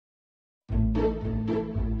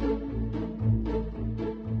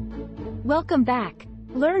Welcome back,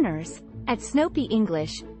 learners. At Snowpea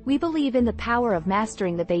English, we believe in the power of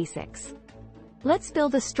mastering the basics. Let's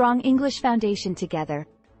build a strong English foundation together.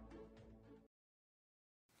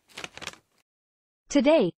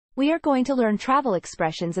 Today, we are going to learn travel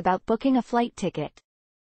expressions about booking a flight ticket.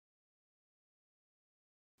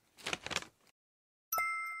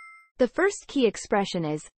 The first key expression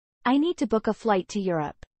is, I need to book a flight to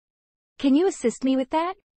Europe. Can you assist me with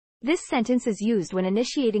that? This sentence is used when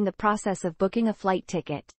initiating the process of booking a flight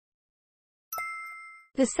ticket.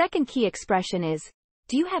 The second key expression is,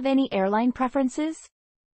 do you have any airline preferences?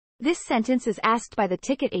 This sentence is asked by the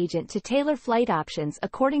ticket agent to tailor flight options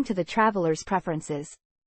according to the traveler's preferences.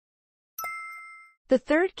 The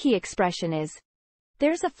third key expression is,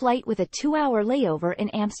 there's a flight with a 2-hour layover in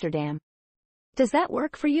Amsterdam. Does that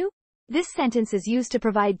work for you? This sentence is used to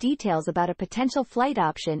provide details about a potential flight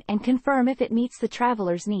option and confirm if it meets the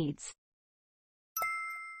traveler's needs.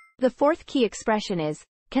 The fourth key expression is,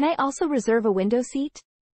 can I also reserve a window seat?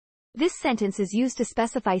 This sentence is used to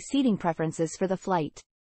specify seating preferences for the flight.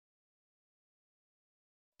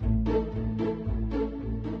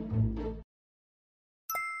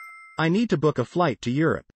 I need to book a flight to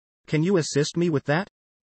Europe. Can you assist me with that?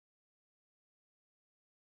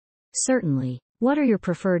 Certainly. What are your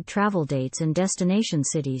preferred travel dates and destination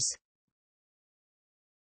cities?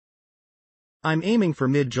 I'm aiming for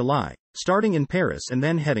mid-July, starting in Paris and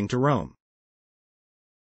then heading to Rome.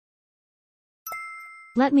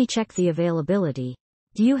 Let me check the availability.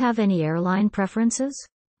 Do you have any airline preferences?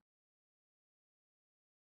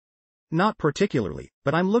 Not particularly,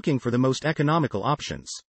 but I'm looking for the most economical options.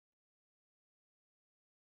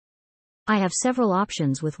 I have several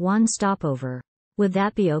options with one stopover. Would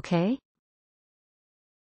that be okay?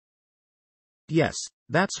 Yes,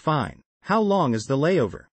 that's fine. How long is the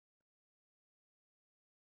layover?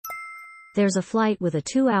 There's a flight with a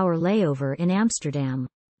 2-hour layover in Amsterdam.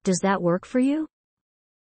 Does that work for you?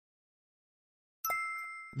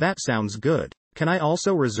 That sounds good. Can I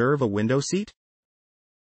also reserve a window seat?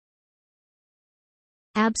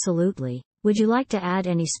 Absolutely. Would you like to add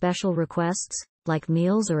any special requests, like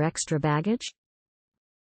meals or extra baggage?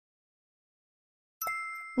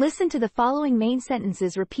 Listen to the following main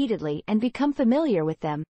sentences repeatedly and become familiar with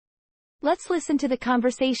them. Let's listen to the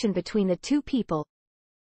conversation between the two people.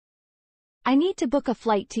 I need to book a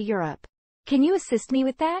flight to Europe. Can you assist me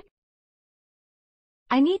with that?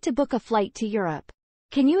 I need to book a flight to Europe.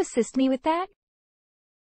 Can you assist me with that?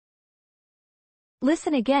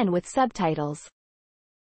 Listen again with subtitles.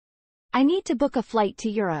 I need to book a flight to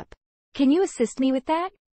Europe. Can you assist me with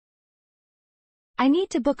that? I need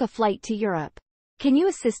to book a flight to Europe. Can you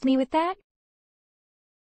assist me with that?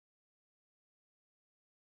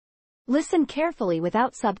 Listen carefully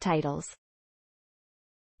without subtitles.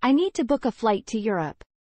 I need to book a flight to Europe.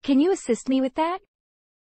 Can you assist me with that?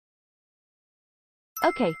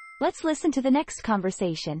 Okay, let's listen to the next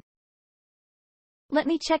conversation. Let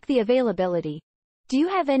me check the availability. Do you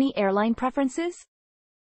have any airline preferences?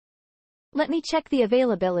 Let me check the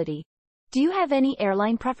availability. Do you have any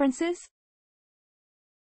airline preferences?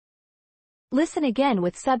 Listen again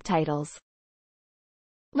with subtitles.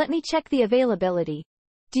 Let me check the availability.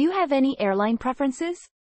 Do you have any airline preferences?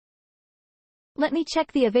 Let me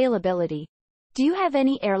check the availability. Do you have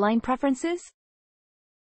any airline preferences?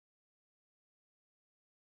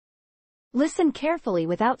 Listen carefully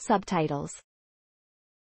without subtitles.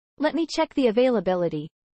 Let me check the availability.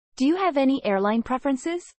 Do you have any airline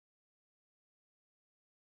preferences?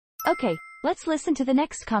 Okay, let's listen to the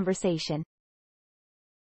next conversation.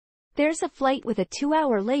 There's a flight with a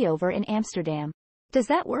 2-hour layover in Amsterdam. Does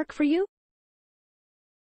that work for you?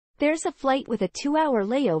 There's a flight with a 2-hour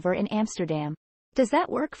layover in Amsterdam. Does that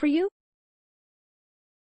work for you?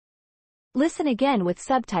 Listen again with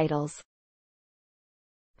subtitles.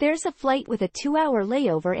 There's a flight with a 2-hour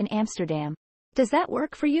layover in Amsterdam. Does that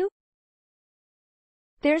work for you?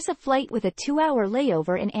 There's a flight with a 2-hour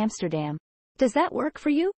layover in Amsterdam. Does that work for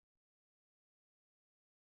you?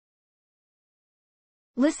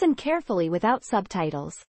 Listen carefully without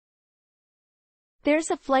subtitles.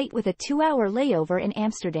 There's a flight with a 2-hour layover in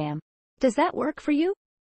Amsterdam. Does that work for you?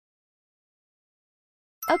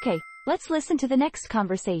 Okay, let's listen to the next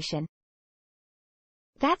conversation.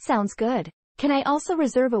 That sounds good. Can I also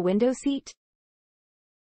reserve a window seat?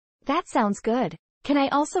 That sounds good. Can I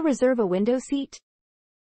also reserve a window seat?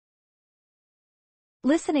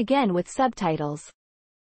 Listen again with subtitles.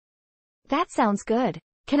 That sounds good.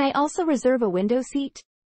 Can I also reserve a window seat?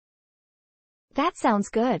 That sounds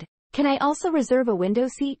good. Can I also reserve a window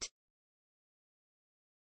seat?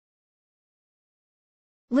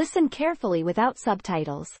 Listen carefully without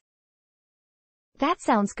subtitles. That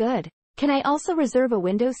sounds good. Can I also reserve a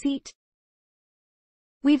window seat?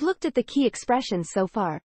 We've looked at the key expressions so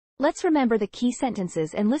far. Let's remember the key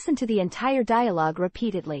sentences and listen to the entire dialogue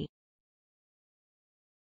repeatedly.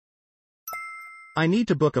 I need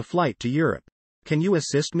to book a flight to Europe. Can you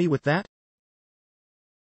assist me with that?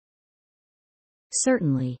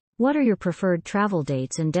 Certainly. What are your preferred travel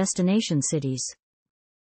dates and destination cities?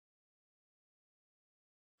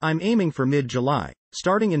 I'm aiming for mid-July,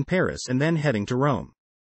 starting in Paris and then heading to Rome.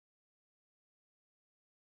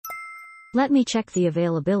 Let me check the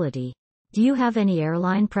availability. Do you have any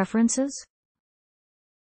airline preferences?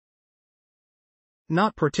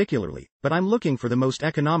 Not particularly, but I'm looking for the most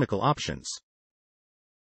economical options.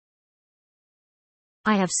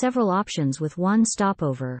 I have several options with one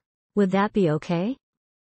stopover. Would that be okay?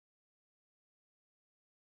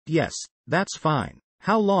 Yes, that's fine.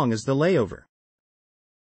 How long is the layover?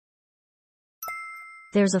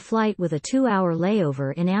 There's a flight with a 2-hour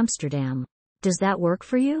layover in Amsterdam. Does that work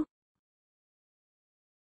for you?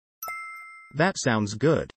 That sounds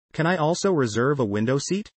good. Can I also reserve a window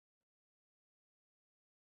seat?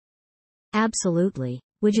 Absolutely.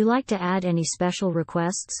 Would you like to add any special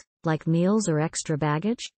requests, like meals or extra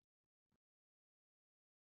baggage?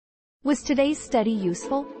 Was today's study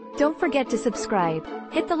useful? Don't forget to subscribe,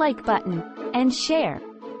 hit the like button, and share.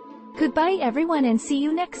 Goodbye everyone and see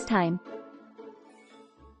you next time.